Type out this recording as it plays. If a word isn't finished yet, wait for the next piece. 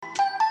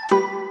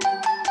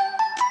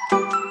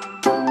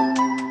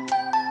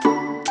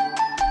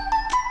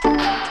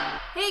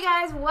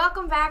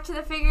welcome back to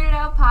the Figured It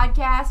Out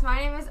podcast. My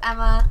name is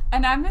Emma.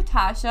 And I'm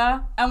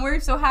Natasha, and we're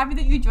so happy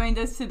that you joined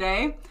us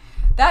today.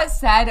 That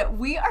said,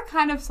 we are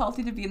kind of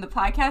salty to be in the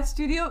podcast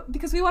studio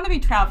because we want to be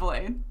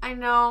traveling. I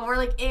know, we're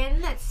like in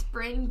that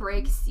spring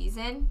break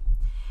season,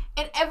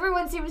 and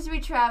everyone seems to be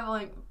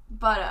traveling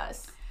but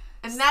us.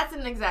 And that's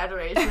an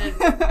exaggeration,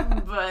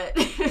 but...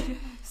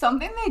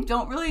 Something they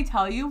don't really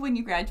tell you when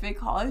you graduate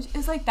college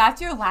is like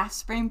that's your last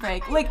spring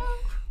break. I know.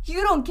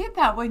 You don't get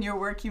that when you're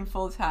working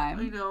full time.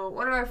 I know.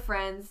 One of our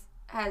friends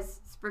has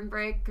spring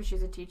break because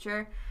she's a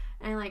teacher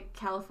in like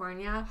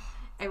California,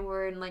 and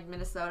we're in like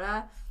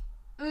Minnesota.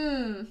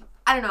 I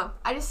don't know.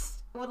 I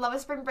just would love a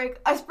spring break.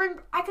 I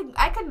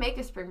could make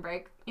a spring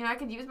break. You know, I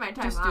could use my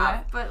time Just do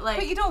off. it.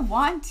 But you don't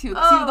want to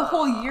because you have the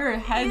whole year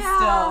ahead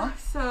still.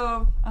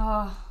 So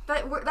Oh.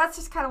 that's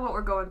just kind of what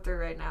we're going through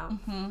right now.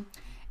 Mm-hmm.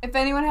 If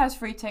anyone has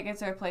free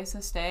tickets or a place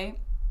to stay,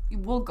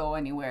 we'll go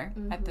anywhere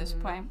at this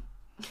point.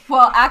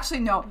 Well, actually,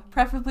 no.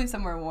 Preferably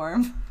somewhere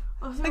warm.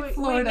 Oh, so Like we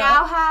Florida.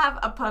 now have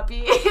a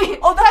puppy.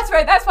 Oh, that's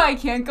right. That's why I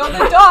can't go.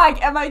 The dog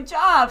at my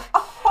job.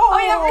 Oh,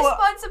 you have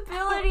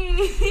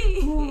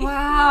responsibility.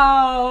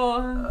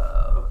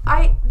 Wow.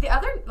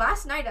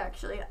 Last night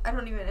actually, I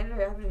haven't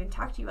even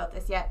talked to you about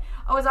this yet.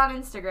 I was on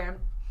Instagram,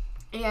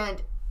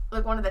 and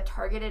like one of the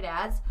targeted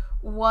ads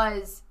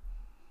was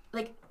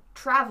like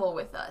travel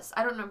with us.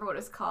 I don't remember what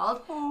it's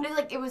called,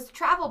 but it was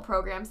travel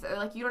programs that are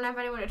like, you don't have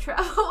anyone to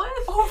travel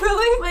with. Oh,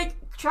 really? Like,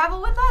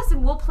 travel with us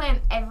and we'll plan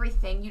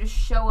everything. You just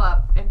show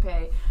up and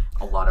pay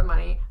a lot of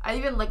money. I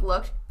even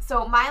looked.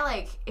 So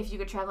my if you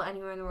could travel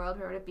anywhere in the world,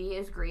 where would it be?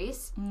 Is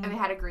Greece, and they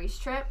had a Greece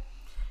trip,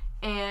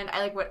 and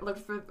I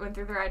went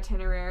through their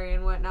itinerary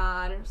and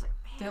whatnot, and I was like,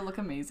 man, They look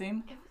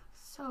amazing. it was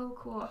so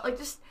cool.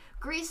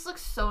 Greece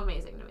looks so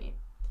amazing to me.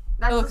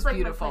 That's looks just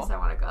beautiful. my place I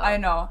want to go. I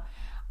know.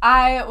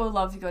 I would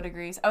love to go to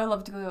Greece. I would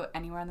love to go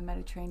anywhere in the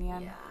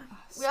Mediterranean. Yeah. Oh,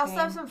 We also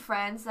have Spain. some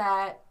friends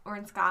that were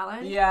in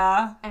Scotland.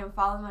 Yeah. And we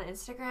follow them on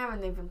Instagram,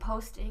 and they've been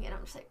posting, and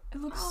I'm just like, It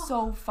looks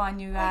so fun,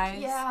 you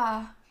guys.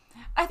 yeah.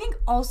 I think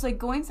also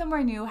going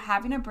somewhere new,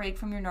 having a break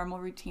from your normal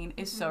routine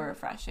is so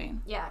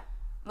refreshing. Yeah.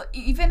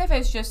 Even if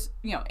it's just,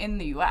 in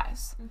the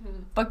U.S.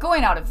 But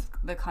going out of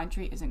the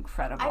country is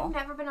incredible. I've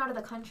never been out of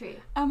the country.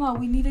 Emma,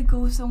 we need to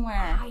go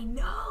somewhere. I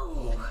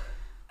know.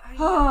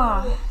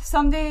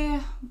 Someday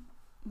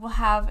we'll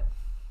have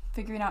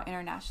figuring out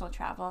international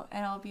travel,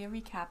 and it'll be a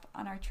recap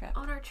on our trip.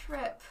 On our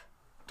trip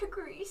to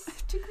Greece.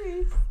 To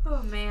Greece.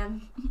 Oh,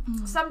 man.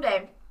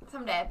 Someday.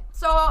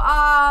 So,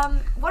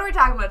 what are we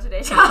talking about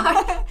today,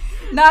 Josh?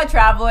 Not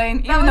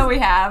traveling, even though we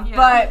have. yeah.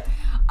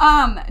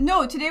 But,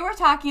 no, today we're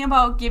talking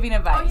about giving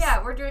advice. Oh,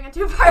 yeah, we're doing a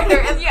two-parter,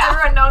 and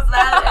everyone knows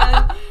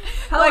that. And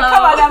hello.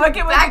 Come on, Emma,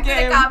 get with Back the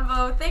game. to the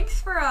combo. Thanks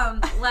for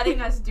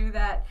letting us do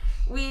that.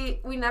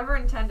 We never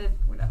intended.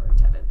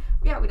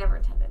 Yeah, we never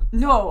intended.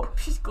 No.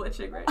 She's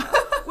glitching right now.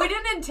 We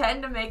didn't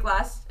intend to make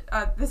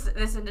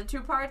this into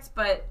two parts,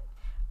 but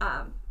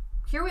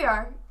here we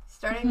are,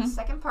 starting the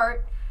second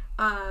part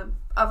of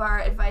our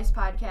advice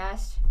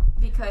podcast,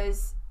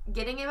 because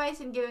getting advice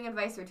and giving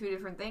advice are two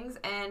different things,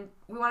 and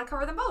we want to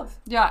cover them both.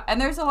 Yeah, and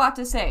there's a lot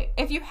to say.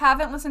 If you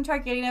haven't listened to our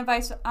Getting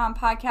Advice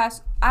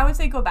podcast, I would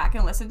say go back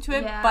and listen to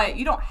it, but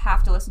you don't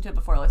have to listen to it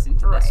before listening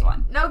to this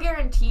one. No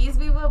guarantees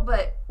we will,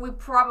 but we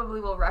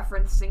probably will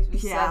reference things we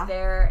said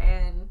there,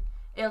 and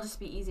it'll just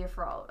be easier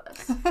for all of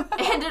us.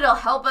 And it'll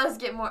help us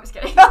get more... Just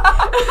kidding.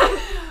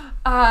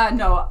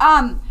 No.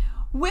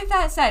 With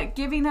that said,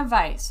 giving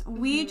advice,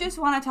 we just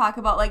want to talk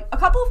about, a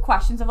couple of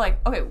questions of,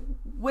 okay,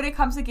 when it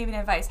comes to giving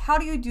advice, how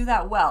do you do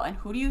that well, and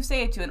who do you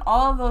say it to, and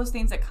all of those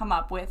things that come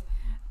up with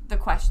the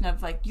question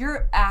of,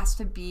 you're asked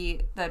to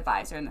be the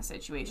advisor in the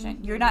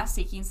situation. You're not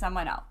seeking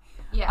someone out.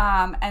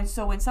 Yeah. And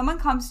so when someone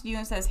comes to you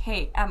and says,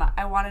 hey, Emma,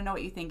 I want to know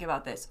what you think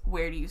about this,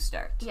 where do you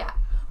start? Yeah.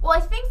 Well,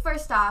 I think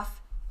first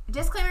off,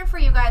 disclaimer for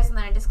you guys and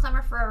then a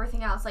disclaimer for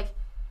everything else.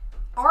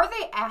 Are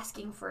they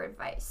asking for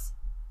advice?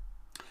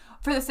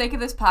 For the sake of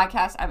this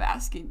podcast, I'm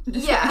asking.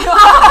 Yeah.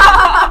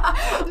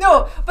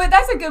 No, but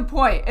that's a good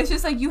point. It's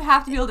just you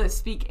have to be able to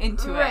speak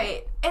into it.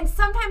 Right. And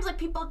sometimes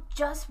people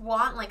just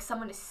want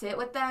someone to sit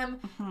with them,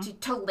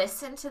 to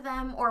listen to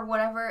them or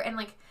whatever. And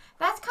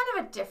that's kind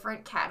of a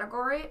different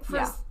category.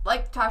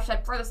 Like Tosh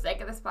said, for the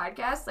sake of this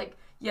podcast,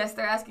 yes,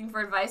 they're asking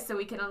for advice so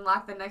we can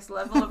unlock the next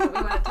level of what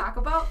we want to talk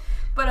about.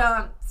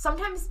 But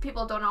sometimes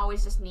people don't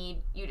always just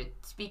need you to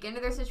speak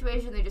into their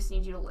situation. They just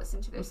need you to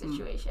listen to their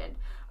situation.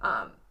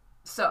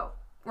 So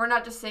we're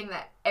not just saying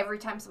that every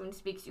time someone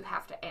speaks, you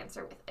have to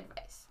answer with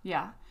advice.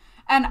 Yeah.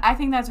 And I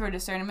think that's where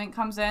discernment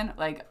comes in.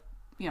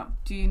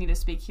 Do you need to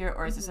speak here,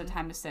 or is this a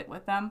time to sit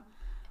with them?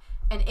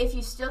 And if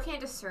you still can't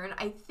discern,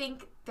 I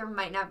think there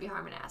might not be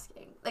harm in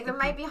asking. There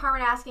might be harm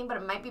in asking, but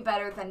it might be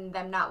better than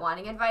them not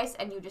wanting advice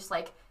and you just,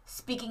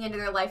 speaking into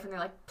their life and they're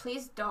like,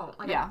 please don't.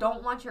 I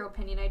don't want your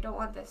opinion. I don't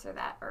want this or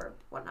that or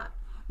whatnot.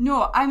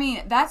 No, I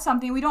mean, that's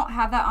something, we don't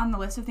have that on the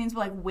list of things,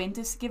 but when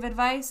to give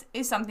advice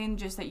is something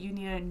just that you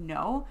need to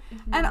know.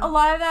 And a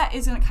lot of that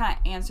isn't kind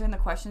of answering the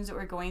questions that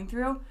we're going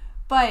through,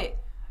 but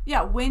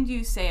when do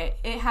you say it?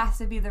 It has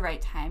to be the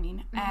right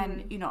timing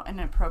and, you know, an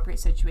appropriate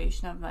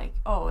situation of like,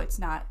 oh, it's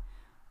not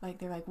like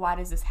they're like, why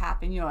does this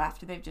happen, you know,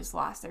 after they've just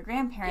lost their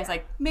grandparents?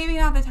 Like, maybe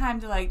not the time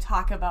to like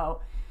talk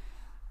about,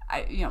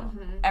 you know,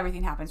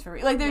 everything happens for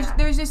like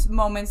there's just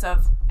moments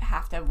of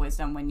have to have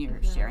wisdom when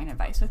you're sharing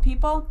advice with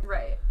people.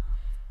 Right.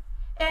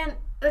 And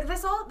like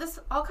this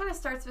all kind of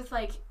starts with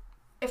like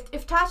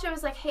if Tasha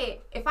was like,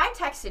 hey, if I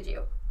texted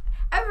you,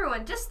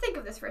 everyone, just think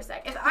of this for a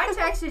sec. If I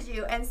texted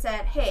you and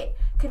said, hey,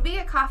 could we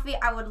get coffee?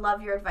 I would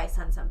love your advice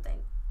on something.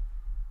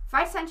 If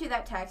I sent you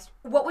that text,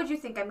 what would you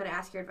think I'm going to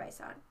ask your advice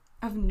on?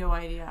 I have no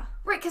idea.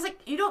 Right, because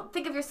like you don't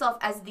think of yourself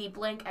as the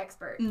blank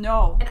expert.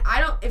 No. And I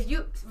don't, if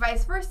you,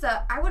 vice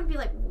versa, I wouldn't be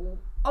like,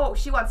 oh,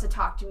 she wants to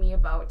talk to me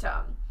about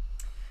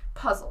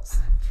puzzles.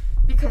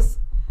 Because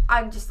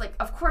I'm just like,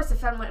 of course, if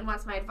someone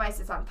wants my advice,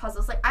 it's on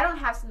puzzles. Like, I don't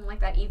have something like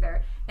that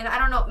either. And I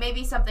don't know,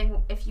 maybe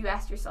something, if you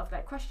asked yourself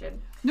that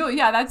question. No,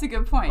 yeah, that's a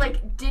good point.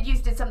 Like,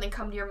 did something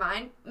come to your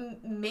mind?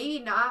 Maybe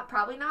not,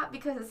 probably not,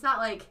 because it's not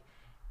like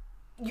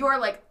you're,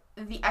 like,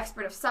 the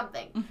expert of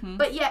something.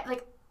 But yet,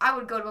 like, I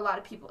would go to a lot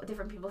of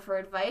different people for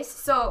advice.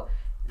 So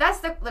that's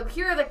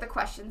here are, like, the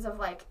questions of,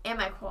 like, am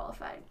I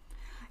qualified?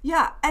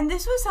 Yeah, and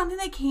this was something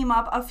that came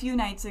up a few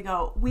nights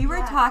ago. We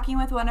were talking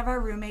with one of our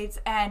roommates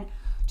and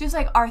just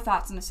like our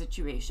thoughts on the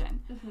situation.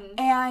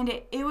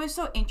 And it was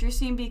so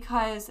interesting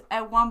because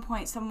at one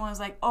point someone was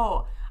like,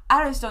 oh,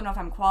 I just don't know if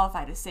I'm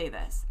qualified to say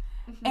this.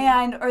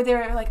 Or they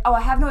were like, oh,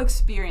 I have no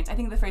experience. I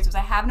think the phrase was, I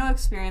have no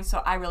experience, so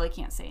I really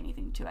can't say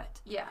anything to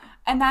it. Yeah.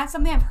 And that's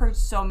something I've heard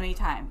so many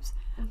times.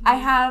 I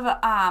have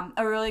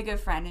a really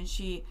good friend, and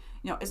she,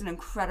 you know, is an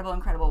incredible,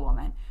 incredible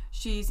woman.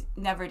 She's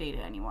never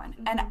dated anyone.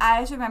 And I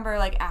just remember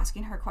like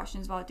asking her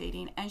questions about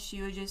dating, and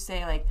she would just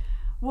say like,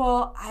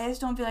 well, I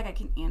just don't feel like I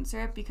can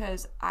answer it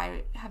because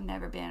I have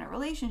never been in a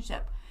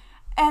relationship.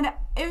 And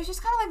it was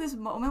just kind of like this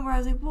moment where I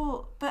was like,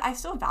 well, but I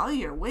still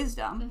value your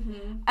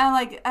wisdom. And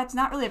like, that's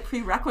not really a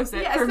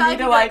prerequisite for me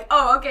to like,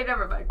 oh, okay,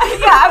 never mind.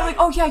 I was like,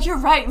 oh yeah, you're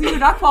right. We were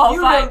not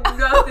qualified. You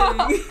know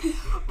nothing.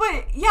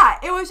 But yeah,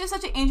 it was just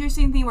such an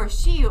interesting thing where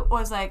she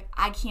was like,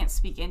 I can't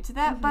speak into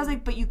that. But I was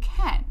like, but you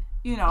can,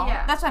 you know,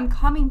 that's what I'm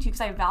coming to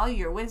because I value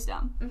your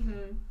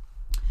wisdom.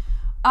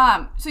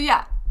 So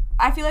yeah.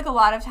 I feel like a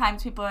lot of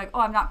times people are like,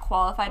 oh, I'm not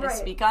qualified to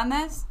speak on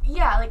this.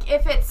 Yeah, like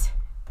if it's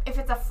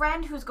a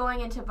friend who's going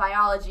into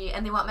biology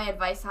and they want my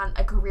advice on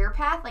a career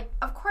path, like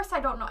of course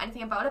I don't know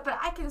anything about it, but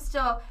I can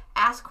still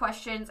ask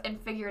questions and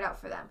figure it out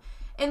for them.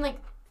 In like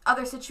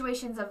other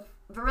situations of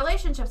the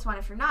relationships one,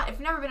 if you've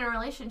never been in a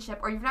relationship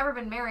or you've never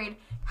been married,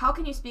 how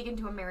can you speak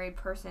into a married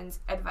person's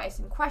advice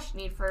and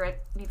need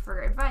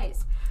for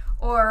advice?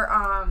 Or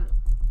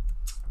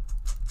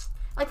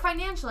like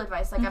financial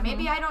advice, like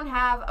maybe I don't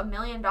have $1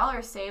 million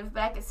saved,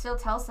 but I could still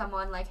tell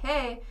someone like,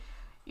 hey,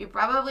 you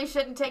probably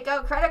shouldn't take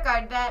out credit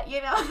card debt,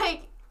 you know,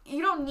 like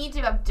you don't need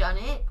to have done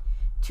it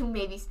to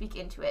maybe speak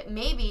into it.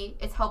 Maybe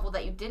it's helpful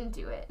that you didn't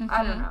do it.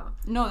 I don't know.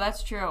 No,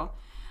 that's true.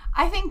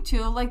 I think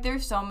too, like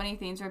there's so many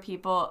things where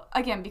people,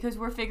 again, because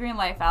we're figuring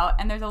life out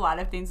and there's a lot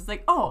of things, it's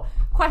like, oh,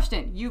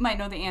 question, you might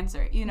know the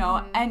answer, you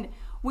know, and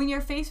when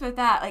you're faced with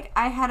that, like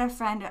I had a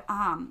friend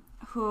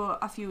who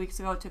a few weeks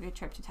ago took a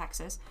trip to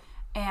Texas.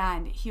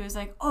 And he was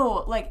like,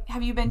 oh, like,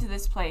 have you been to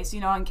this place, you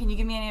know, and can you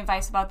give me any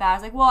advice about that? I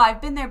was like, well, I've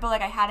been there, but,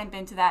 like, I hadn't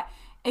been to that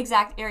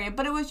exact area.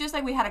 But it was just,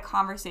 like, we had a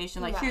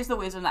conversation, like, here's the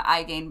wisdom that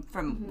I gained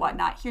from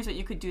whatnot. Here's what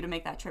you could do to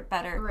make that trip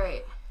better.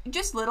 Right.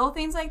 Just little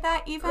things like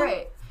that, even.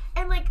 Right.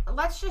 And, like,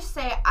 let's just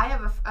say I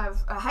have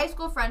a high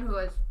school friend who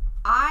is,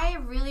 I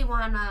really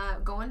want to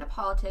go into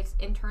politics,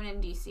 intern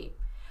in D.C.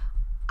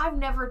 I've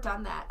never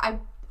done that.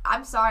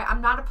 I'm sorry,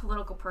 I'm not a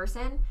political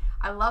person.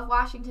 I love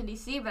Washington,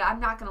 D.C., but I'm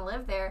not going to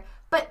live there.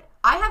 But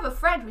I have a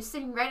friend who's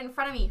sitting right in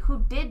front of me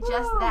who did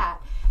just that.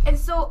 And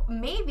so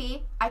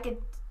maybe I could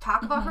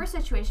talk about her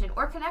situation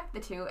or connect the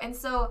two. And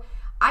so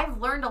I've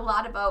learned a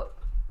lot about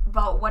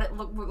what it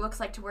looks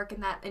like to work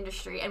in that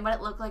industry and what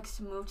it looked like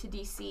to move to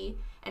DC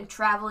and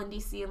travel in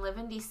DC and live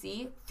in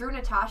DC through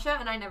Natasha,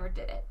 and I never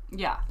did it.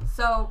 Yeah.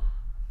 So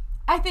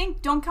I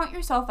think don't count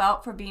yourself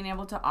out for being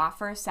able to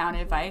offer sound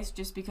advice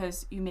just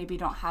because you maybe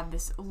don't have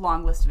this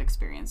long list of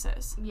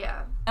experiences.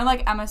 Yeah. And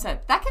like Emma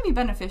said, that can be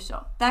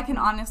beneficial. That can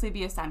honestly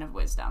be a sign of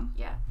wisdom.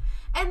 Yeah.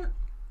 And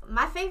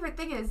my favorite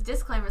thing is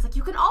disclaimers. Like,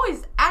 you can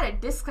always add a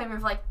disclaimer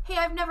of like, hey,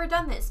 I've never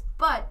done this,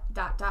 but ...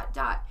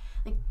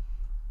 Like,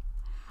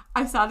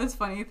 I saw this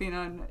funny thing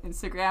on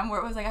Instagram where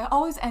it was like, I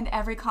always end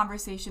every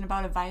conversation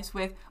about advice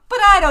with, but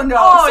I don't know,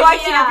 so I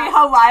can't be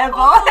held liable.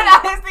 Oh. And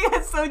I just think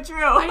it's so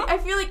true. I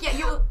feel like, yeah,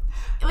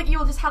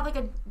 you'll just have like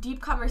a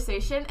deep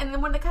conversation, and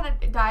then when it kind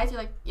of dies,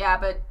 you're like, yeah,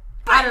 but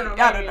I don't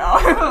know. I don't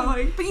know.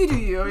 Like, but you do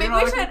you. Maybe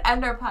we should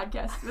end our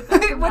podcast with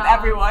that with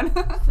everyone.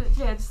 So,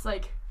 yeah, just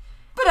like,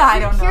 but I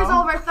don't know. Here's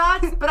all of our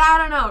thoughts, but I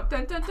don't know.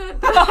 Dun, dun, dun,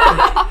 dun.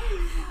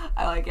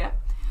 I like it.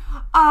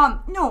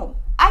 No,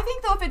 I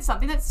think though if it's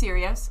something that's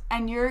serious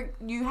and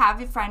you have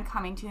your friend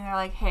coming to you and they're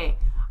like, hey,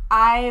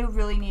 I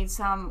really need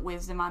some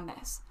wisdom on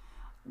this.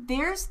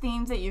 There's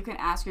things that you can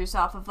ask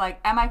yourself of like,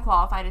 am I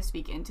qualified to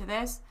speak into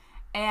this?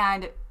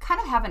 and kind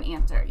of have an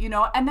answer, you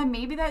know? And then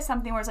maybe that's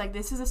something where it's like,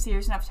 this is a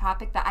serious enough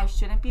topic that I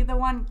shouldn't be the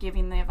one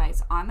giving the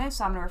advice on this,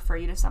 so I'm going to refer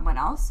you to someone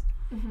else.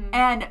 Mm-hmm.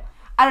 And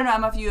I don't know,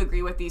 Emma, if you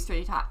agree with these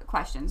 3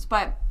 questions,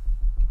 but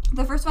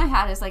the first one I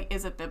had is like,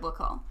 is it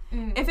biblical?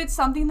 Mm. If it's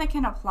something that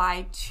can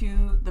apply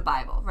to the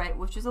Bible, right,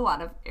 which is a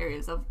lot of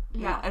areas of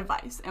you know,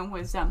 advice and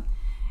wisdom,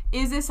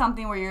 is this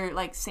something where you're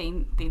like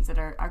saying things that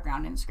are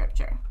grounded in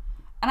Scripture?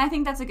 And I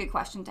think that's a good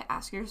question to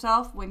ask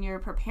yourself when you're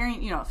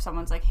preparing, you know, if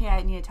someone's like, hey,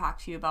 I need to talk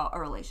to you about a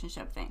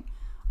relationship thing.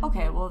 Mm-hmm.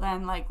 Okay, well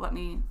then, like, let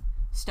me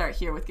start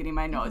here with getting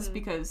my notes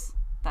because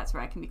that's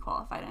where I can be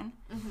qualified in.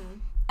 Mm-hmm.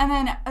 And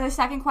then the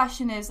second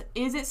question is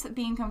it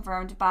being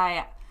confirmed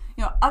by,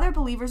 you know, other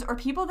believers or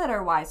people that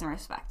are wise and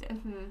respected?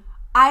 Mm-hmm.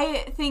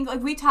 I think,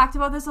 like, we talked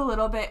about this a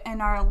little bit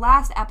in our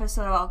last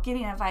episode about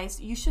getting advice.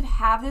 You should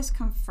have this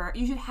confirmed.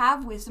 You should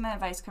have wisdom and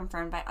advice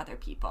confirmed by other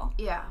people.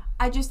 Yeah.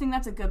 I just think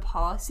that's a good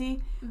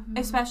policy,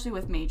 especially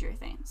with major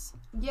things.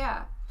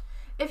 Yeah.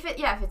 If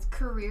it's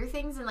career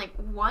things and, like,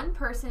 one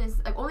person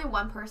is, like, only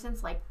one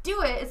person's like,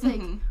 do it, it's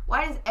like,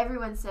 why does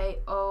everyone say,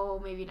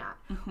 oh, maybe not?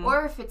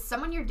 Or if it's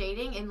someone you're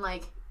dating and,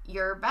 like,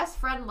 your best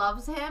friend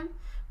loves him,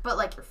 but,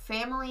 like, your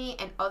family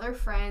and other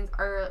friends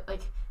are,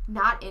 like,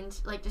 not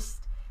into, like,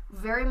 just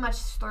very much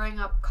throwing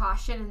up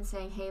caution and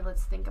saying, hey,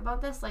 let's think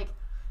about this. Like,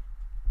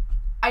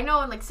 I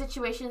know in, like,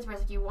 situations where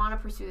it's like you want to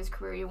pursue this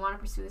career, you want to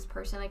pursue this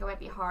person, like, it might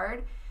be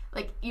hard.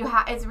 Like,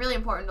 it's really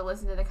important to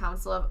listen to the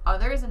counsel of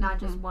others and not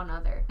just one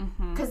other.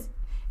 Because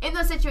in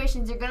those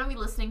situations, you're going to be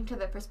listening to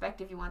the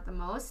perspective you want the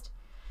most.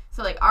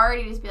 So, like,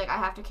 already just be like, I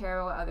have to care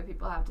about what other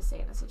people have to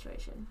say in a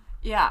situation.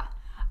 Yeah.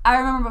 I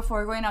remember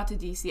before going out to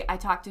DC, I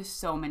talked to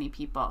so many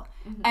people.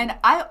 And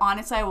I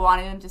honestly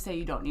wanted them to say,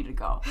 you don't need to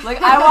go. Like,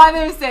 I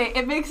wanted them to say,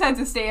 it makes sense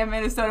to stay in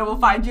Minnesota. We'll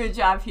find you a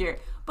job here.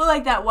 But,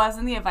 like, that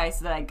wasn't the advice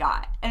that I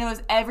got. And it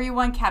was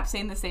everyone kept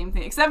saying the same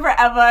thing. Except for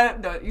Emma.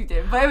 No, you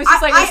did. But it was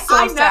just, like, it was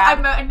so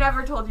sad. I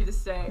never told you to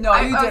stay. No,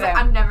 you didn't. Like,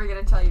 I'm never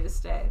going to tell you to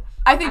stay.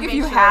 I think if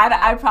you had,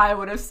 I probably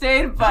would have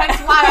stayed. But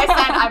that's why I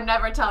said I'm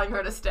never telling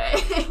her to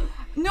stay.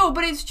 No,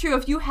 but it's true.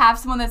 If you have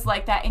someone that's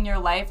like that in your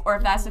life, or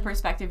if that's the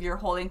perspective you're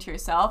holding to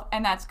yourself,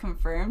 and that's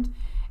confirmed,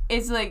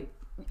 it's like,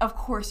 of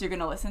course you're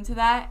going to listen to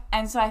that.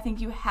 And so I think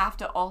you have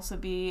to also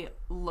be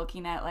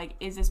looking at, like,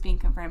 is this being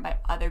confirmed by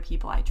other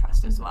people I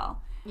trust as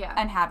well? Yeah.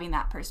 And having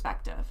that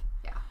perspective.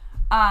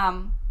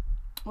 Yeah.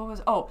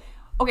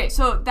 Okay,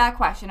 so that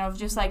question of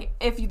just, like,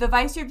 if the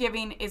advice you're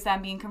giving is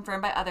then being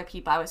confirmed by other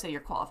people, I would say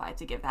you're qualified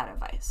to give that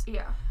advice.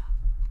 Yeah.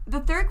 The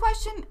third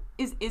question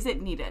is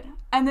it needed?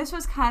 And this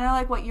was kind of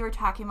like what you were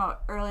talking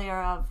about earlier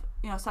of,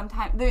 you know,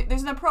 sometimes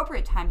there's an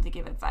appropriate time to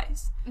give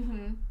advice.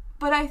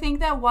 But I think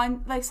that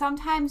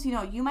sometimes, you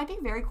know, you might be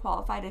very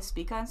qualified to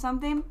speak on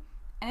something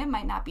and it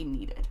might not be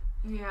needed.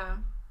 Yeah.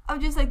 Of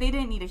just, like, they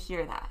didn't need to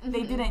hear that.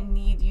 They didn't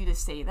need you to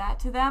say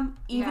that to them.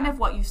 Even if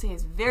what you say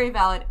is very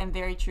valid and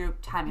very true,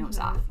 timing was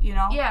off, you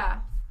know? Yeah,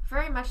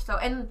 very much so.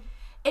 And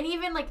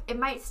even, like, it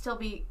might still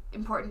be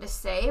important to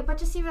say, but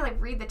just even, like,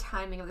 read the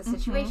timing of the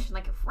situation.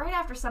 Like, if right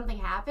after something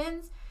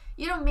happens,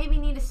 you don't maybe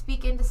need to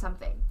speak into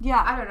something.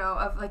 Yeah. I don't know,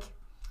 of, like,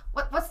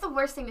 what's the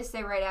worst thing to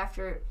say right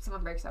after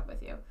someone breaks up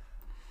with you?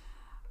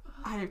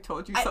 I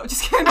told you so.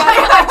 Just kidding.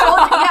 I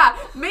told you, yeah.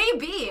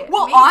 Maybe.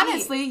 Well,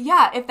 honestly,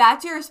 yeah, if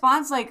that's your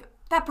response, like,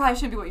 that probably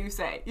shouldn't be what you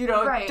say. You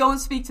know, don't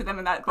speak to them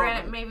in that moment.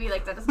 Granted, maybe,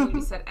 like, that doesn't need to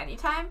be said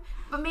anytime.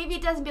 But maybe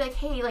it doesn't be like,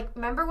 hey, like,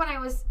 remember when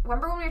we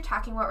were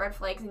talking about red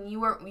flags and you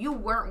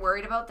weren't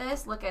worried about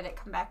this? Look at it,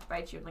 come back to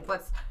bite you. And, like,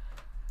 let's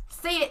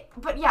say it.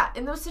 But yeah,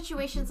 in those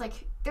situations,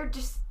 like, they're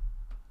just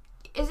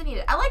isn't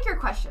needed. I like your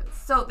questions.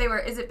 So they were,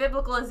 is it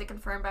biblical? Is it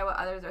confirmed by what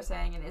others are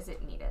saying? And is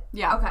it needed?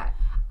 Yeah. Okay.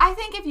 I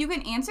think if you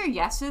can answer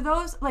yes to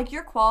those, like,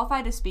 you're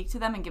qualified to speak to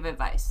them and give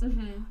advice.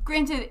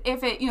 Granted,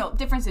 if it, you know,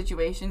 different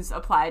situations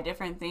apply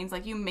different things,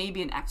 like, you may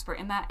be an expert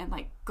in that and,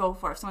 like, go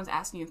for it. If someone's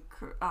asking you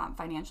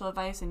financial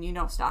advice and you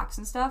know stocks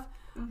and stuff,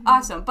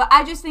 awesome. But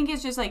I just think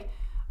it's just, like,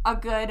 a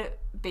good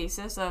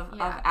basis of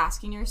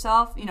asking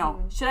yourself, you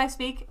know, should I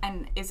speak?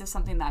 And is this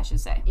something that I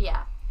should say?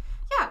 Yeah.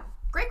 Yeah.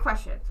 Great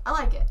question. I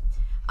like it.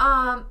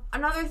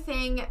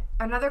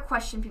 Another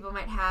question people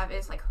might have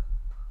is, like,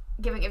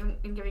 giving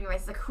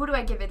advice, like, who do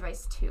I give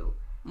advice to?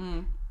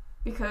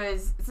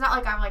 Because it's not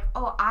like I'm like,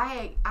 oh,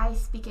 I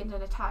speak into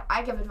Natasha,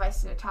 I give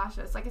advice to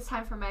Natasha. It's like, it's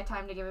time for my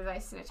time to give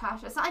advice to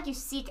Natasha. It's not like you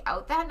seek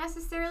out that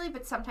necessarily,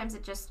 but sometimes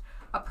it just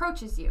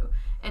approaches you,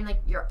 and, like,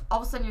 you're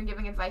all of a sudden you're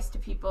giving advice to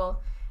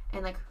people,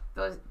 and, like,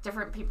 those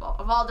different people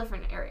of all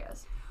different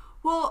areas.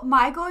 Well,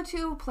 my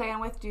go-to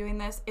plan with doing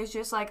this is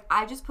just, like,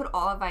 I just put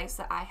all advice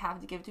that I have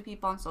to give to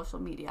people on social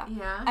media.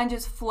 Yeah. And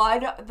just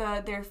flood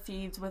their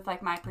feeds with,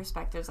 like, my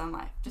perspectives on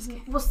life. Just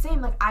kidding. Well, same.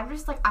 Like, I'm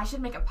just, like, I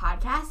should make a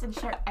podcast and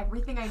share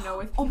everything I know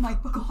with people. Oh, my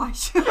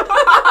gosh.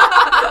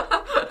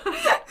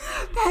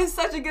 That is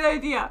such a good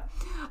idea.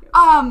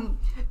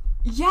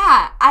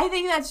 Yeah, I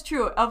think that's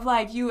true. Of,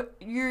 like, you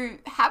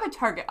have a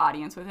target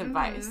audience with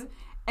advice.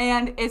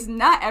 And it's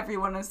not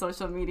everyone on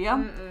social media.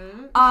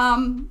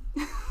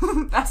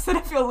 That's that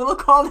I feel a little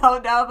called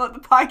out now about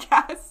the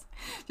podcast.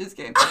 Just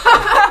kidding.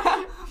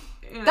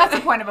 That's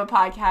the point of a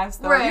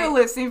podcast, though. Right. You're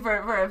listening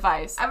for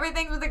advice.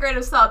 Everything's with a grain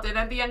of salt, and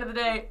at the end of the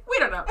day, we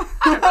don't know.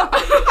 I don't know.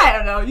 I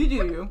don't know. You do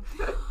you.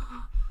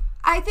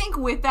 I think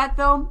with that,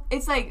 though,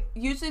 it's like,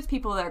 usually it's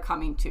people that are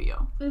coming to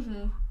you.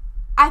 Mm-hmm.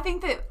 I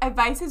think that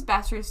advice is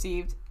best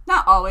received,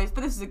 not always,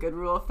 but this is a good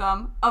rule of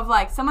thumb, of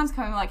like, someone's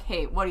coming like,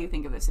 hey, what do you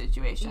think of this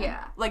situation?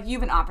 Yeah. Like, you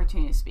have an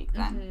opportunity to speak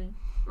then.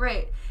 Mm-hmm.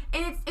 Right.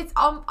 And it's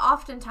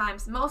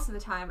oftentimes, most of the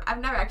time, I've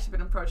never actually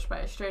been approached by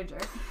a stranger.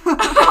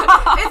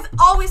 It's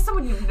always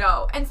someone you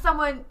know, and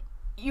someone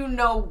you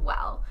know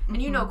well,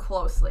 and you know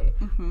closely.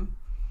 Mm-hmm.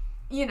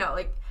 You know,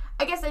 like,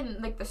 I guess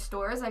in, like, the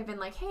stores, I've been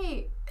like,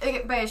 hey,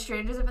 like, by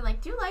strangers, I've been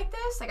like, do you like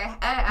this? Like,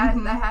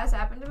 that has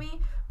happened to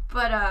me,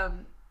 but,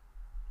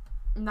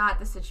 not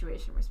the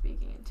situation we're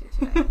speaking into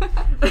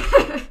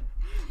today.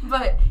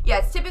 But, yeah,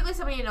 it's typically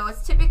somebody you know.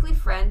 It's typically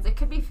friends. It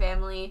could be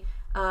family.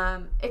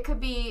 It could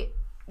be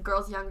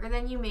girls younger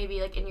than you,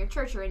 maybe, like, in your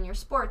church or in your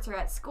sports or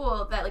at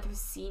school that, like, have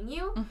seen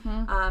you.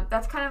 Mm-hmm.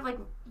 That's kind of, like,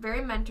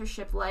 very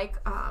mentorship-like.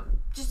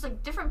 Just,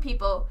 like, different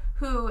people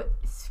who,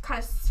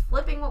 kind of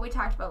flipping what we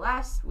talked about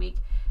last week,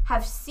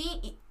 have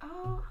seen...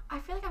 Oh, I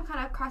feel like I'm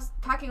kind of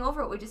talking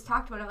over what we just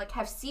talked about. Of, like,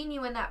 have seen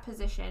you in that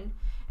position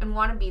and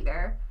want to be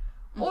there.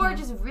 Or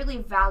just really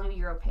value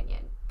your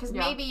opinion. Because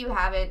maybe you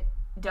haven't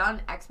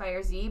done X, Y,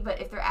 or Z, but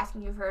if they're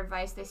asking you for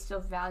advice, they still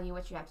value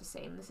what you have to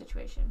say in the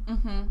situation.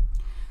 Mm-hmm.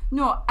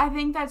 No, I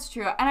think that's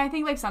true. And I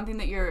think, like, something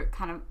that you're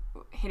kind of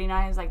hitting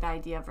on is, like, the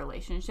idea of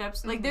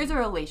relationships. Like, there's a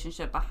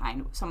relationship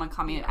behind someone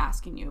coming and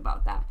asking you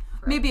about that.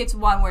 Right. Maybe it's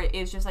one where it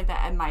is just, like,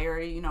 that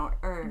admirer, you know,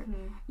 or,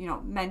 you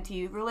know,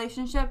 mentee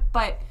relationship.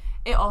 But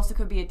it also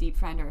could be a deep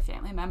friend or a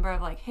family member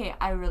of, like, hey,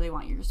 I really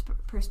want your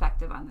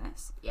perspective on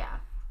this. Yeah.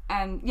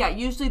 And, yeah,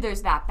 usually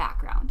there's that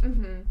background.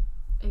 Mm-hmm.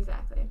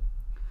 Exactly.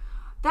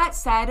 That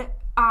said,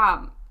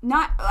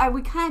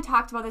 we kind of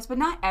talked about this, but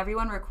not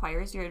everyone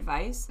requires your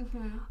advice.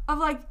 Mm-hmm. Of,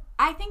 like,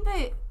 I think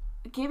that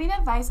giving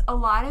advice, a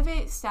lot of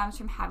it stems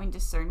from having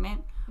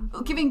discernment.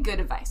 Mm-hmm. Giving good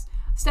advice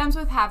stems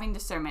with having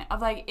discernment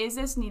of, like, is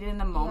this needed in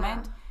the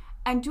moment? Yeah.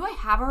 And do I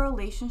have a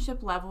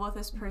relationship level with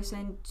this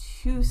person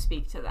to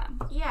speak to them?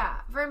 Yeah,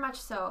 very much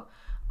so.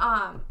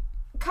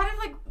 Kind of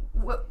like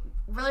what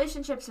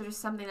relationships are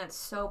just something that's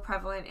so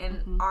prevalent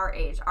in our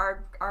age,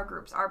 our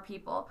groups, our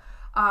people.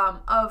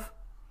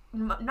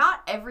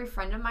 Not every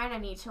friend of mine I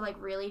need to, like,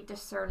 really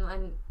discern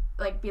and,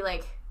 like, be,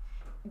 like,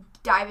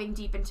 diving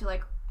deep into,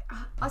 like,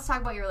 let's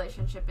talk about your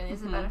relationship, and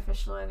is it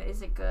beneficial, and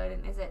is it good,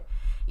 and is it,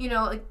 you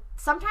know, like,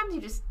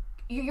 sometimes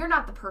you're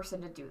not the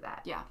person to do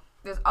that. Yeah.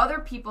 There's other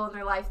people in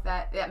their life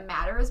that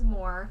matters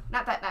more.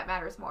 Not that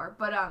matters more,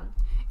 but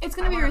it's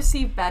gonna be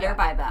received better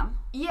by them.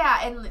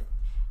 Yeah, and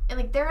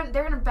like they're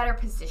in a better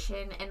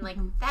position, and like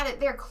that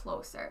they're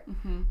closer.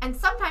 Mm-hmm. And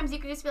sometimes you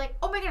can just be like,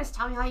 oh my goodness,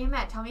 tell me how you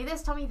met, tell me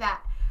this, tell me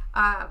that.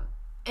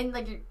 And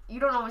like you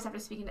don't always have to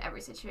speak into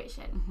every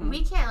situation. Mm-hmm.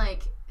 We can't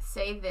like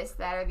say this,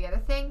 that, or the other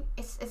thing.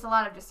 It's a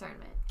lot of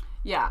discernment.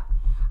 Yeah.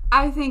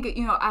 I think,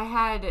 you know, I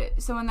had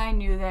someone that I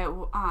knew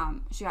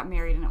that she got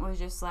married, and it was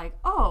just like,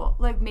 oh,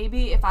 like,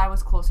 maybe if I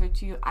was closer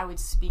to you, I would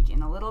speak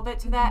in a little bit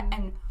to that,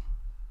 and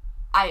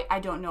I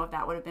don't know if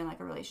that would have been,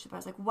 like, a relationship. I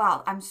was like,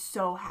 wow, I'm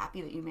so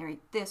happy that you married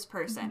this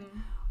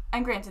person.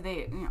 And granted,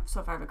 they, you know,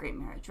 so far have a great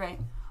marriage,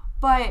 right?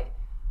 But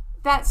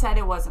that said,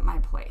 it wasn't my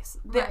place.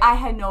 Right. I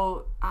had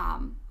no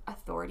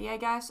authority, I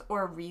guess,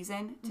 or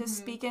reason to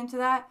speak into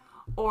that,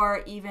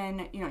 or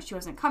even, you know, she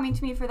wasn't coming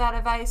to me for that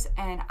advice,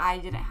 and I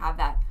didn't have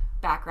that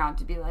background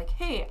to be like,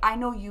 hey, I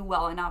know you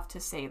well enough to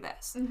say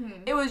this.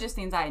 It was just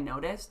things I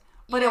noticed,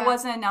 but it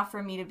wasn't enough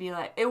for me to be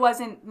like, it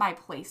wasn't my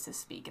place to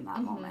speak in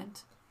that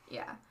moment.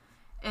 Yeah.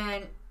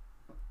 And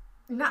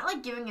not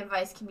like giving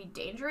advice can be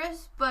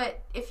dangerous,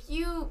 but if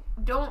you're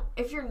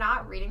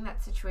not reading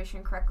that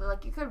situation correctly,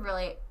 like, you could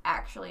really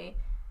actually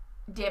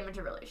damage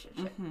a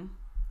relationship.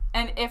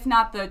 And if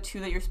not the two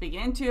that you're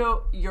speaking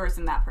into, yours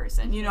and that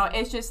person. You know,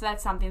 it's just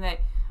that's something that,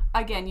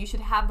 again, you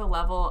should have the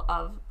level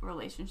of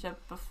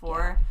relationship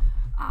before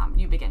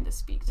you begin to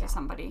speak to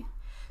somebody.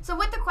 So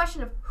with the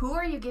question of who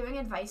are you giving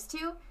advice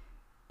to,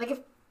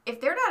 like, if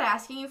they're not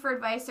asking you for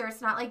advice, or it's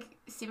not like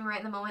seeming right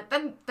in the moment,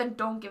 then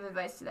don't give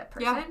advice to that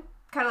person. Yeah.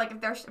 Kind of like if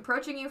they're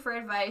approaching you for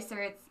advice,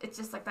 or it's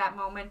just like that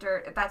moment, or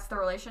if that's the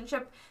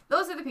relationship,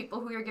 those are the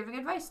people who you're giving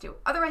advice to.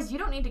 Otherwise, you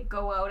don't need to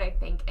go out, I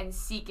think, and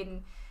seek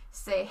and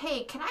say,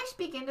 hey, can I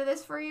speak into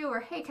this for you?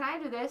 Or, hey, can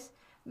I do this?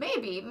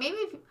 Maybe,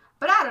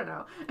 but I don't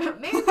know.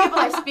 Maybe people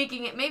are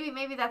speaking it.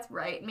 Maybe that's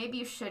right. Maybe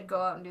you should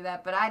go out and do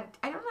that. But I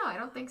don't know. I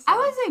don't think so. I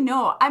would say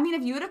no. I mean,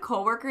 if you had a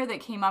coworker that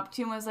came up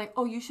to you and was like,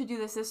 oh, you should do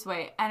this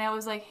way. And I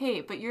was like,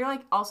 hey, but you're,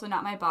 like, also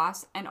not my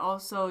boss. And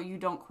also you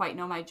don't quite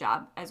know my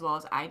job as well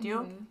as I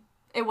do.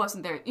 It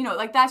wasn't there. You know,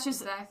 like, that's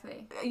just...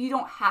 Exactly. You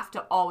don't have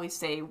to always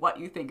say what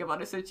you think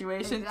about a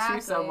situation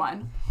to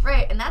someone.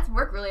 Right, and that's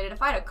work-related. If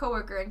I had a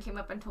coworker and came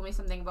up and told me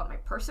something about my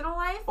personal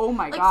life... Oh,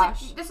 my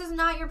gosh. Like, this is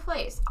not your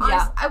place.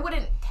 Honestly, I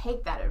wouldn't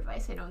take that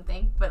advice, I don't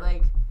think. But,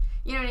 like,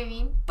 you know what I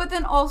mean? But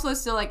then also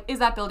still, like, is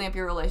that building up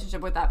your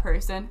relationship with that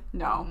person?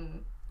 No.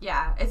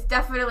 Yeah, it's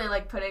definitely,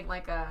 like, putting,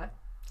 like, a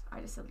I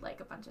just said like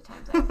a bunch of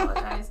times. I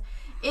apologize.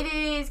 It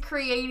is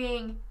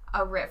creating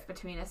a rift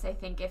between us, I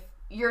think, if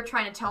you're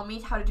trying to tell me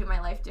how to do my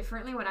life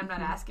differently when I'm not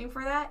asking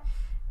for that,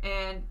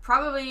 and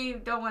probably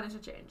don't want it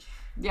to change.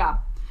 Yeah.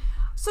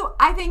 So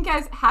I think,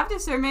 guys, have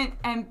discernment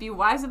and be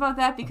wise about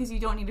that, because you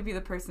don't need to be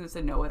the person that's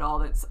a know-it-all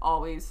that's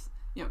always,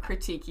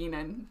 critiquing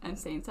and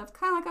saying stuff.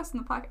 Kind of like us in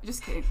the podcast.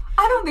 Just kidding.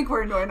 I don't think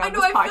we're annoying on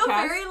this podcast. I feel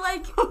very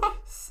like,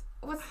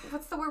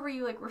 what's the word where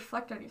you like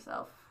reflect on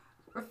yourself?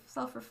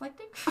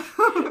 Self-reflecting?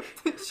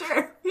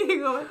 Sure. You can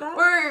go with that.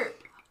 Or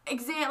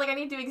I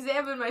need to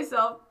examine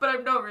myself, but I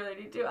don't really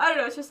need to. I don't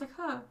know. It's just like,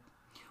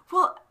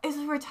 Well,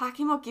 we're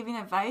talking about giving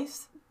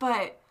advice,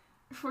 but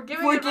we're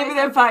giving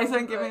advice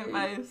on giving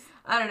advice.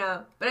 I don't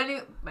know. But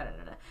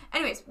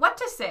anyways, what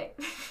to say?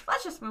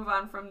 Let's just move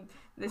on from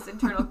this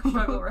internal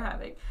struggle we're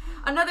having.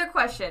 Another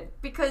question,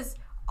 because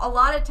a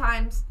lot of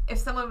times if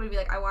someone would be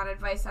like, I want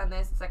advice on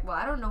this, it's like, well,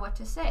 I don't know what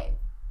to say.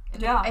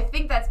 And I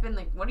think that's been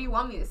like, what do you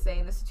want me to say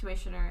in this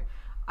situation? Or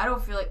I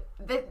don't feel like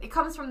it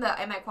comes from the,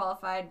 am I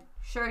qualified?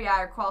 Sure, yeah,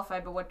 you're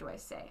qualified, but what do I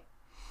say?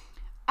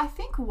 I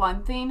think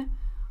one thing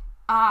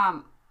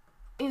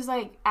is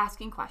like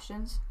asking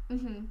questions.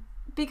 Mm-hmm.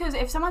 Because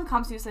if someone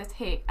comes to you and says,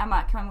 hey,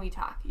 Emma, can we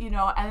talk?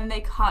 And then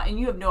they come, and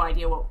you have no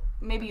idea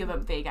maybe you have a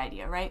vague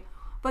idea, right?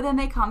 But then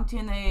they come to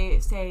you and they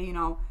say,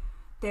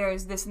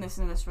 there's this and this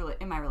and this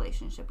in my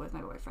relationship with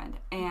my boyfriend,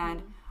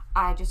 and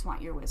I just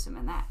want your wisdom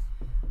in that.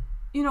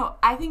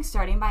 I think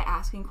starting by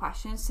asking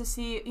questions to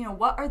see,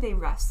 what are they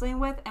wrestling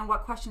with and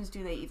what questions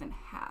do they even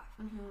have?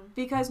 Mm-hmm.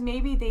 Because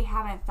maybe they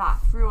haven't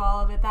thought through all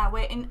of it that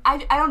way. And I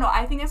don't know.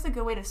 I think that's a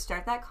good way to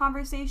start that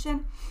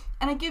conversation.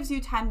 And it gives you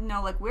time to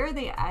know, like, where are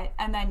they at?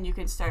 And then you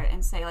can start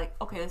and say, like,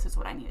 okay, this is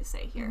what I need to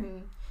say here.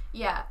 Mm-hmm.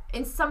 Yeah.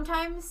 And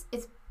sometimes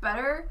it's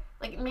better,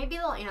 like, maybe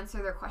they'll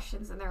answer their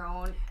questions in their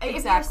own.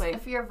 Exactly.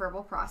 If you're a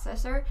verbal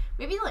processor,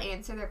 maybe they'll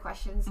answer their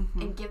questions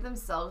and give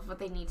themselves what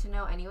they need to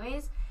know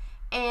anyways.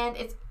 And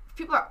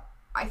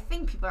I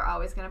think people are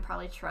always going to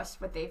probably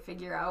trust what they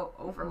figure out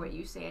over what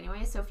you say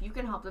anyway. So if you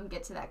can help them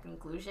get to that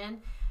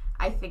conclusion,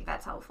 I think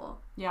that's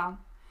helpful. Yeah.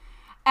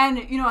 And,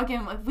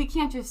 again, like, we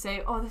can't just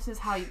say, oh, this is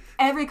how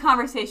every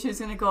conversation is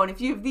going to go. And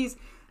if you have these,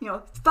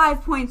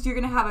 5 points, you're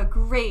going to have a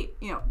great,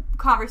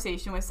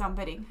 conversation with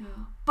somebody.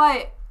 Mm-hmm.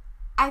 But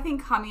I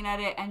think coming at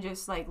it and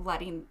just, like,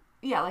 letting,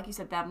 like you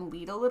said, them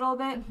lead a little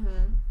bit,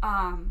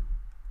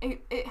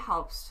 it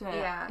helps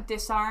to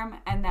disarm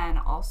and then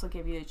also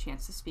give you a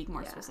chance to speak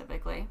more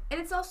specifically. And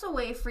it's also a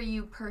way for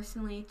you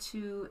personally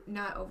to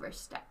not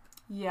overstep.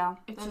 Yeah.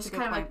 It's just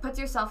kind of like puts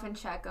yourself in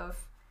check of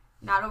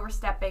not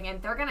overstepping, and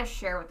they're going to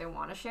share what they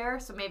want to share.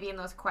 So maybe in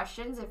those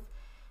questions, if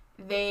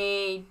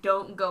they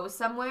don't go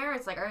somewhere,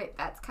 it's like, all right,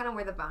 that's kind of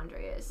where the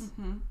boundary is.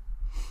 Mm-hmm.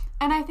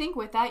 And I think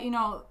with that,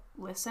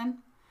 listen.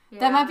 Yeah.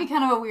 That might be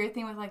kind of a weird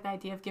thing with like the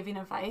idea of giving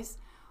advice,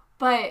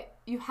 but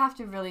you have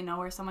to really know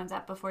where someone's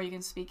at before you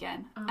can speak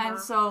in. And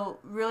so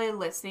really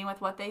listening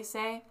with what they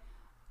say,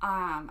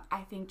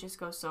 I think just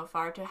goes so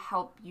far to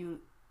help you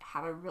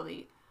have a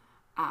really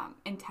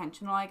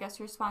intentional, I guess,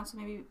 response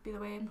would maybe be the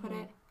way I put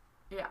it.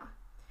 Yeah.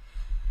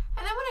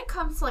 And then when it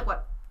comes to like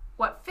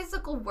what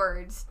physical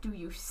words do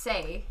you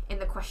say in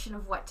the question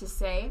of what to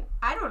say?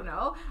 I don't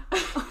know.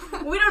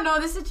 We don't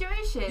know the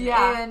situation.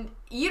 Yeah. And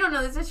you don't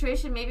know the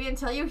situation maybe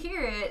until you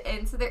hear it.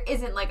 And so there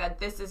isn't like a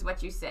this is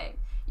what you say.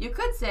 You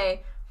could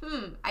say,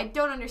 I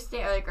don't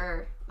understand, like,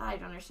 or not I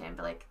don't understand,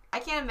 but like I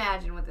can't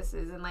imagine what this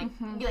is, and like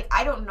be like,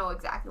 I don't know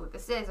exactly what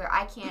this is, or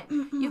I can't.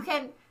 You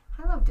can.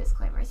 I love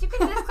disclaimers. You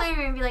can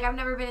disclaimer and be like, I've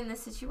never been in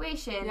this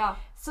situation. Yeah.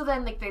 So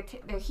then like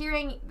they're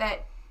hearing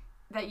that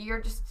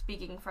you're just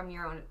speaking from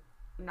your own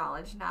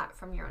knowledge, not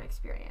from your own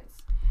experience.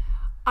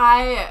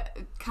 I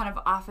kind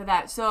of off of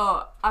that.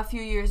 So a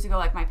few years ago,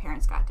 like my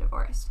parents got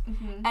divorced,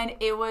 and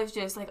it was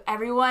just like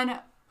everyone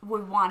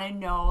would want to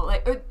know,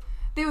 like, or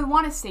they would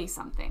want to say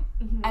something,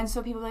 and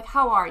so people were like,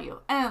 "How are you?"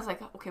 And I was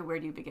like, "Okay, where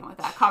do you begin with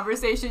that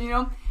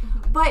conversation?"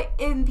 But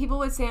people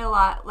would say a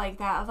lot like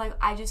that of like,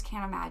 "I just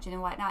can't imagine"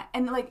 and whatnot,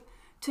 and like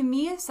to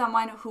me as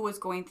someone who was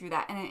going through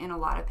that and in a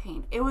lot of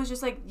pain, it was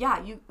just like,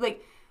 yeah, you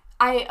like.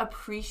 I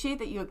appreciate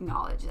that you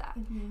acknowledge that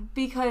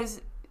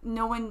because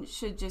no one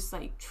should just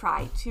like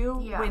try to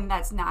when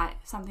that's not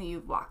something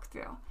you've walked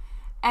through.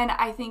 And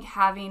I think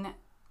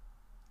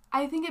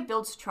it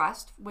builds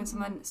trust when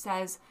someone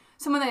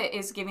that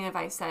is giving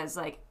advice says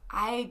like,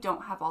 I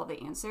don't have all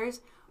the answers,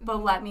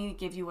 but let me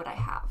give you what I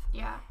have.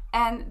 Yeah.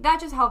 And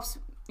that just helps,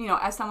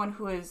 as someone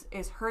who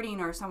is hurting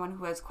or someone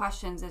who has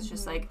questions, it's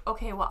just like,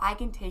 okay, well, I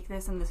can take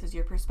this and this is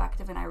your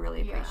perspective and I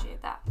really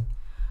appreciate that.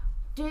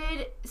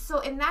 So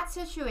in that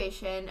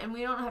situation, and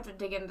we don't have to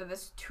dig into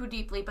this too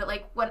deeply, but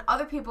like when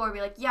other people are be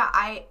like, yeah,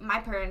 my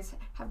parents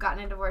have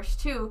gotten a divorce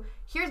too,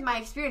 here's my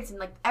experience and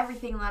like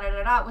everything,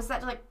 was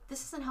that like,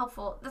 this isn't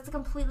helpful, that's a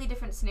completely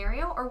different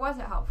scenario, or was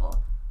it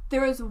helpful?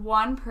 There was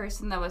one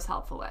person that was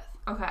helpful with.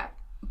 Okay.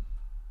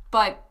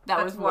 But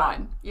that's was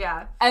one.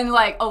 Yeah. And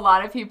like a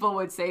lot of people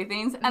would say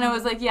things, and I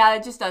was like, yeah,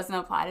 it just doesn't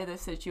apply to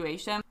this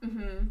situation.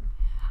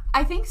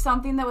 I think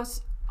something that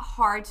was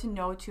hard to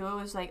know too. It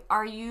was like,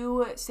 are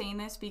you saying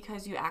this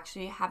because you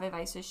actually have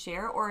advice to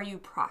share, or are you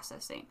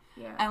processing?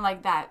 Yeah. And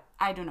like that,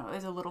 I don't know,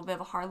 is a little bit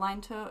of a hard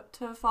line to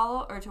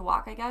follow or to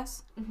walk, I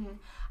guess. Mm-hmm.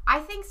 I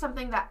think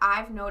something that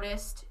I've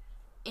noticed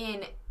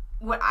in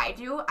what I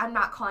do, I'm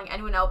not calling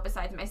anyone out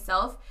besides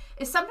myself,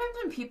 is sometimes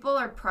when people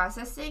are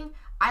processing,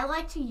 I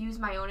like to use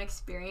my own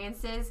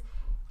experiences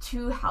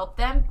to help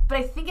them, but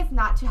I think it's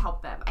not to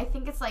help them. I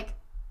think it's like,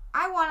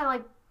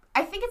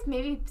 I think it's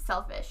maybe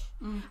selfish.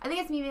 I think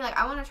it's me being like,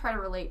 I want to try to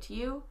relate to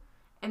you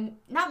and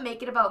not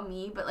make it about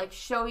me, but like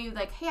show you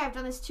like, hey, I've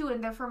done this too,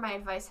 and therefore my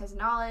advice has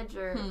knowledge,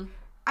 or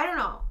I don't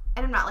know.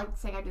 And I'm not like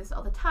saying I do this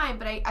all the time,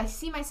 but I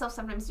see myself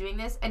sometimes doing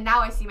this, and now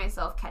I see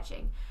myself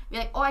catching. Be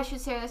like, oh, I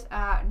should share this.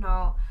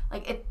 No,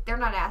 like they're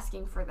not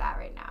asking for that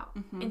right now.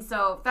 And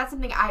so that's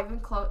something I've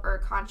been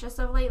conscious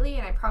of lately,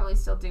 and I probably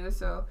still do.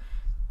 So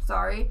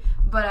sorry,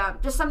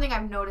 but just something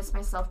I've noticed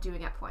myself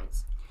doing at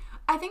points.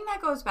 I think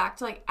that goes back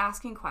to like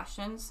asking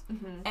questions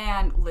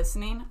and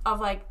listening,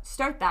 of like,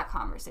 start that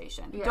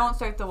conversation. Yeah. Don't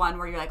start the one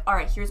where you're like, all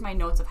right, here's my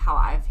notes of how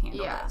I've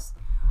handled this.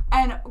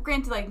 And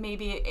granted, like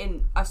maybe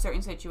in a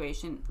certain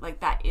situation, like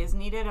that is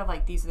needed, of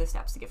like, these are the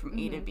steps to get from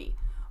A to B.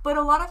 But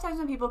a lot of times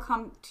when people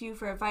come to you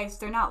for advice,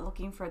 they're not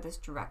looking for this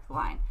direct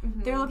line.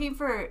 They're looking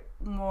for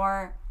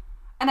more,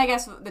 and I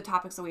guess the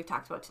topics that we've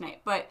talked about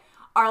tonight, but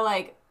are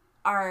like,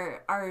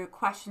 are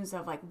questions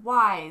of like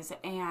whys,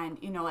 and,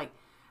 you know, like,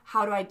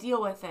 how do I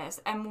deal with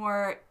this? And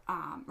more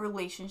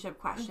relationship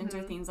questions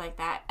or things like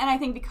that. And I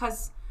think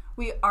because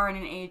we are in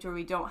an age where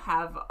we don't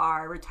have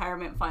our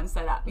retirement fund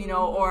set up, you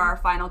know, or our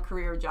final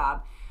career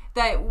job,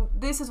 that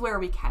this is where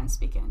we can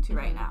speak into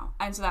right now.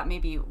 And so that may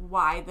be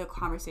why the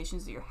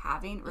conversations that you're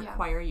having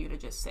require you to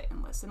just sit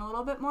and listen a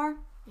little bit more.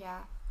 Yeah.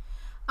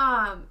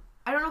 I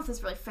don't know if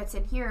this really fits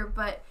in here,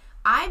 but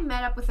I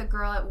met up with a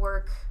girl at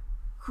work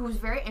who was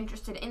very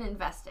interested in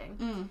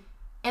investing.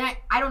 And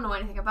I don't know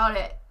anything about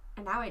it.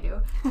 And now I do.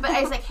 But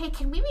I was like, hey,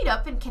 can we meet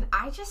up, and can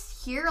I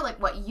just hear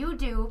like what you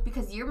do,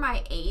 because you're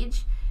my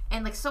age,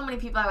 and like so many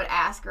people I would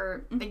ask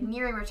are like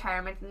nearing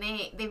retirement, and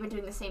they've been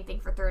doing the same thing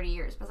for 30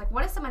 years. But I was like,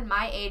 what is someone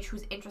my age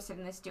who's interested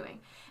in this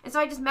doing? And so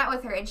I just met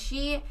with her, and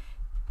she,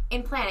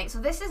 in planning, so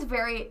this is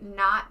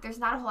there's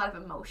not a whole lot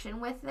of emotion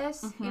with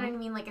this. You know what I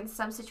mean? Like in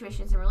some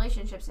situations in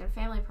relationships and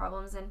family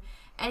problems and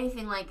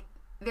anything, like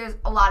there's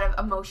a lot of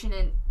emotion,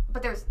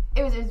 but it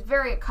was a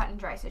very cut and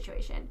dry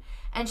situation.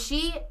 And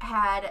she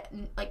had,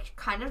 like,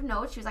 kind of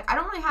notes. She was like, I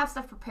don't really have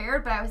stuff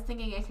prepared, but I was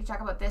thinking I could talk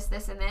about this,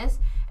 this, and this.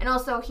 And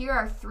also, here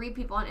are 3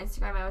 people on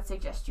Instagram I would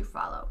suggest you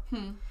follow.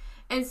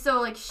 And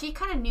so, like, she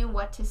kind of knew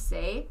what to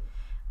say,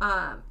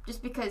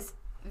 just because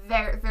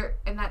they're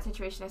in that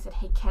situation. I said,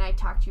 hey, can I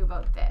talk to you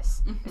about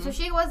this? And so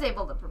she was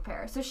able to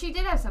prepare. So she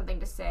did have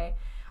something to say,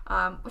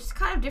 which is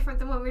kind of different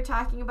than what we were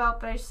talking about,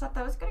 but I just thought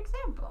that was a good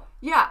example.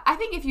 Yeah, I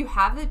think if you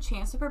have the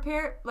chance to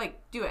prepare, like,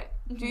 do it.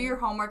 Do your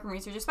homework and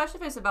research,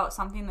 especially if it's about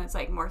something that's,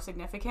 like, more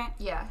significant.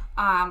 Yeah.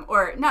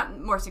 Or not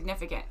more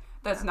significant.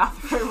 That's not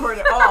the right word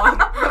at all.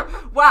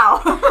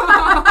 Wow.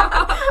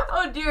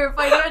 Oh, dear.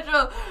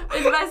 Financial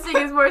investing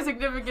is more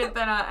significant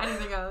than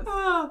anything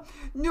else.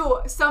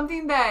 No,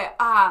 something that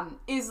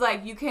is,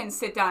 like, you can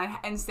sit down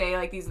and say,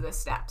 like, these are the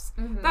steps.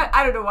 That,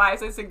 I don't know why I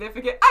said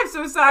significant. I'm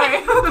so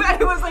sorry.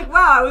 But it was like,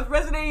 wow, I was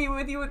resonating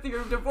with you with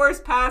your divorce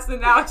past,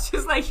 and now it's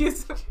just like you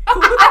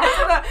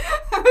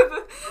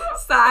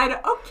side.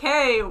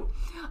 Okay.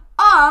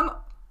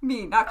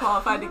 Me, not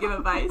qualified to give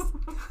advice.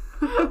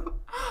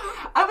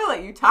 I'm gonna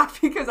let you talk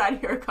because I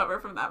didn't recover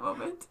from that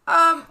moment.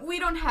 We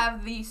don't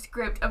have the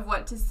script of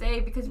what to say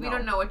because we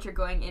don't know what you're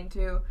going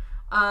into.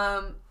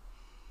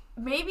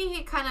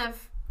 Maybe kind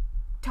of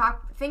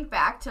think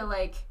back to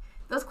like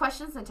those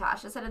questions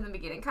Natasha said in the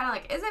beginning. Kind of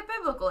like, is it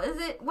biblical? Is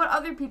it what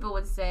other people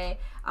would say?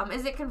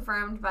 Is it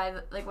confirmed by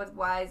like with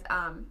wise?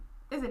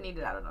 Is it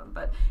needed? I don't know,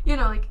 but you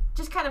know, like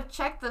just kind of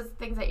check those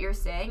things that you're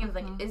saying and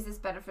like, is this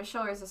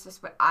beneficial or is this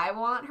just what I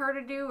want her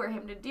to do or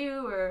him to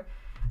do or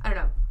I don't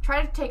know.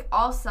 Try to take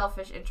all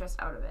selfish interest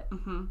out of it.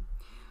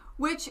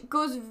 Which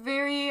goes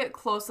very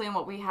closely in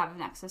what we have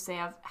next to say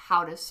of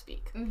how to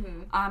speak,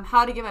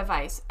 how to give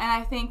advice. And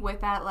I think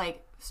with that,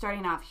 like,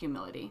 starting off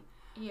humility.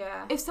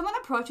 Yeah. If someone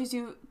approaches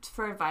you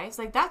for advice,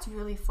 like, that's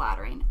really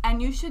flattering.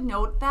 And you should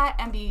note that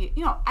and be,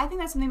 you know, I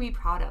think that's something to be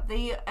proud of.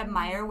 They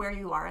admire where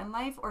you are in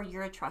life or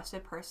you're a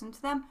trusted person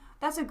to them.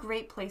 That's a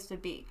great place to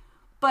be.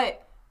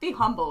 But be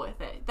humble with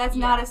it. That's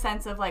not a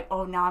sense of, like,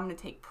 oh, now I'm going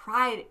to take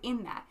pride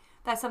in that.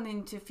 That's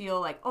something to feel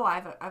like, oh,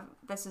 I've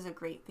this is a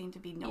great thing to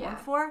be known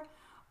for.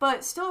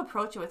 But still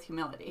approach it with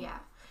humility. Yeah.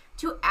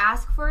 To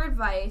ask for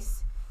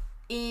advice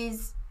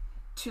is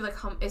to like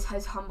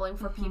is humbling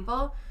for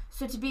people.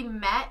 So to be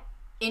met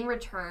in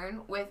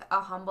return with a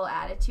humble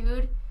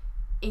attitude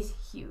is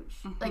huge.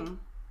 Like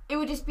it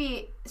would just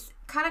be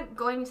kind of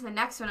going into the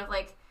next one of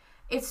like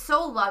it's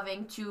so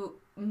loving to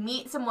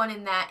meet someone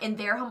in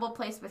their humble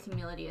place with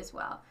humility as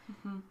well.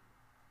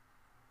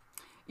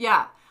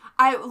 Yeah.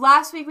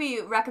 Last week we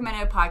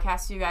recommended a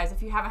podcast to you guys.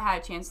 If you haven't had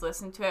a chance to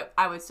listen to it,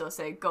 I would still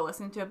say go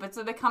listen to it. But it's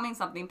a Becoming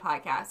Something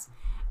podcast.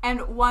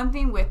 And one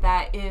thing with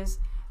that is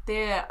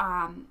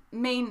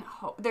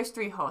the there's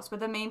 3 hosts, but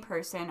the main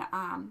person,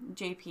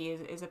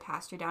 JP, is a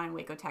pastor down in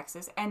Waco,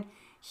 Texas, and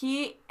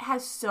he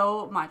has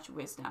so much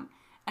wisdom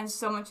and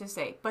so much to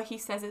say, but he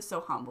says it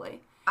so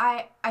humbly.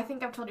 I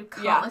think I've told you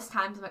countless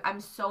times, I'm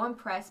so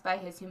impressed by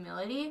his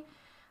humility,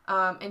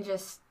 and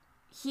just,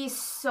 he's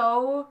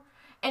so,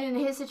 and in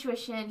his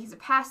situation, he's a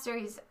pastor,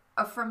 he's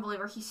a firm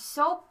believer, he's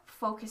so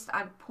focused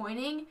on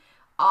pointing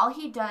all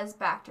he does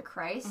back to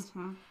Christ,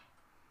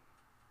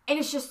 and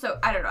it's just so,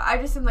 I don't know, I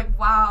just am like,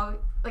 wow,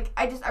 like,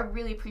 I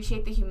really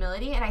appreciate the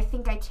humility, and I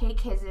think I take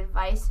his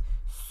advice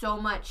so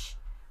much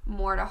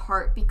more to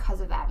heart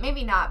because of that.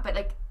 Maybe not, but,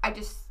 like, I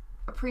just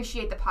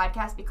appreciate the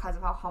podcast because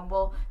of how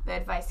humble the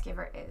advice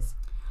giver is.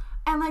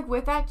 And, like,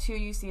 with that, too,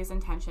 you see his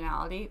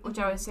intentionality, which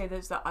I would say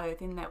there's the other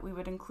thing that we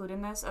would include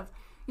in this of,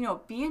 you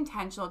know, be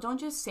intentional. Don't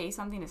just say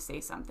something to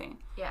say something.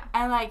 Yeah.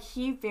 And, like,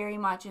 he very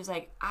much is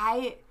like,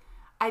 I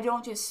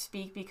don't just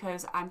speak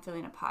because I'm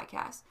filling a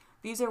podcast.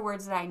 These are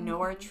words that I know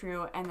are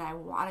true and that I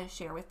want to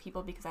share with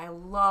people because I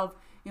love,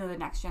 you know, the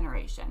next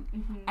generation.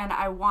 And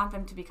I want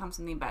them to become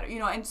something better. You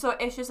know, and so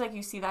it's just like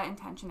you see that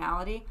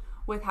intentionality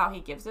with how he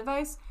gives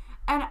advice.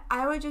 And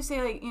I would just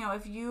say, like, you know,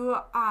 if you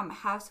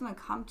have someone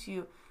come to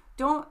you,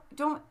 don't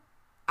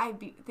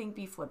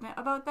be flippant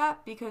about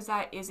that, because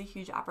that is a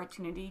huge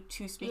opportunity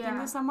to speak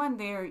to someone.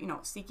 They're, you know,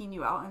 seeking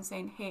you out and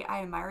saying, hey,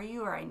 I admire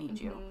you or I need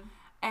you.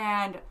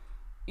 And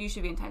you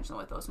should be intentional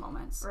with those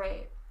moments.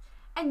 Right.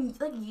 And,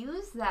 like,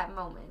 use that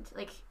moment.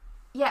 Like,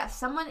 yeah,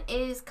 someone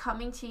is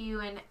coming to you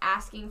and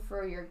asking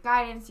for your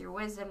guidance, your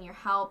wisdom, your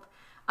help.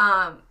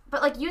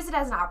 But, like, use it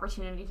as an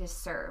opportunity to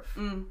serve.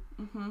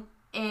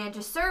 And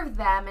to serve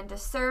them and to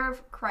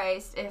serve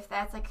Christ, if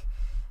that's, like,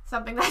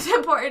 something that's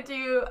important to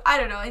you. I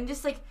don't know. And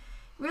just, like,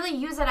 really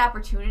use that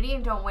opportunity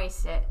and don't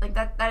waste it. Like,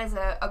 that is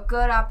a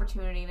good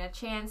opportunity and a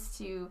chance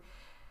to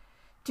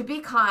be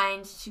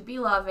kind, to be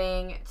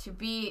loving, to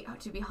be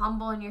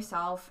humble in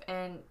yourself,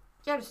 and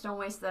yeah, just don't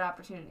waste that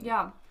opportunity.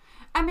 Yeah.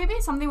 And maybe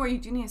it's something where you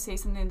do need to say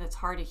something that's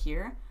hard to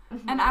hear.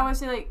 And I would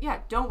say, like, yeah,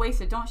 don't waste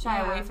it. Don't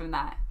shy away from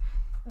that.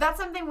 That's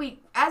something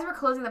as we're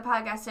closing the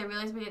podcast, I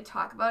realized we didn't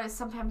talk about is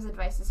sometimes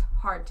advice is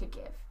hard to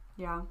give.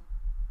 Yeah.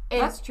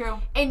 That's true.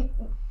 And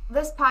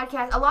this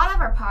podcast, a lot of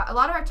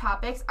our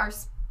topics are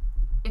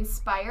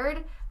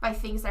inspired by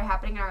things that are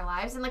happening in our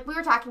lives. And, like, we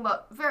were talking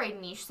about a very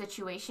niche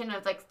situation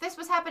of, like, this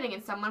was happening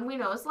in someone we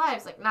know's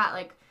lives. Like, not,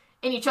 like,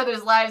 in each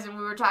other's lives and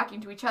we were talking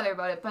to each other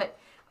about it. But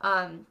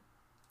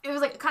it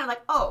was, like, kind of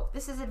like, oh,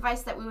 this is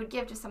advice that we would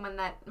give to someone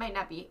that might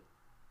not be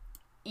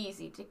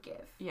easy to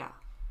give. Yeah.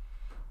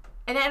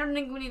 And I don't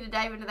think we need to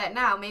dive into that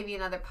now. Maybe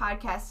another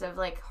podcast of,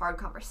 like, hard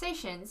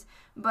conversations.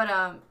 But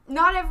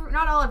not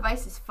all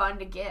advice is fun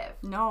to give.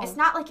 No. It's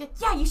not like,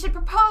 yeah, you should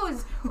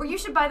propose, or you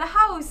should buy the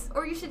house,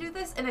 or you should do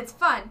this, and it's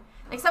fun.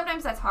 Like,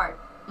 sometimes that's hard.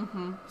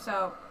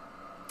 So.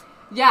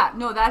 Yeah,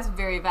 no, that's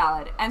very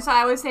valid. And so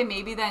I would say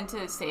maybe then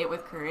to say it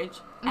with courage.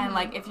 And,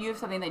 like, if you have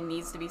something that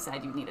needs to be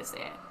said, you need to say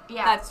it.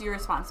 Yeah. That's your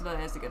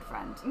responsibility as a good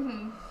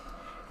friend.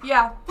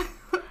 Yeah.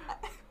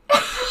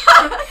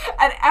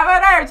 And Emma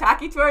and I are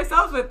talking to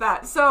ourselves with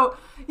that. So,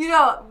 you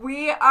know,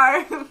 we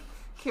are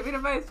giving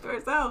advice to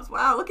ourselves.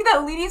 Wow, look at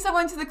that, leading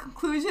someone to the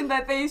conclusion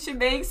that they should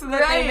make so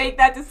that they make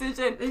that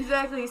decision.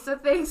 Exactly. So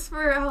thanks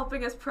for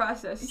helping us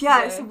process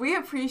Yes, today. we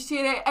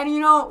appreciate it. And, you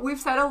know, we've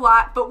said a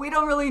lot, but we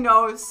don't really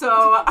know,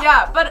 so.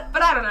 Yeah, but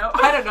I don't know.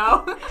 I don't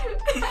know.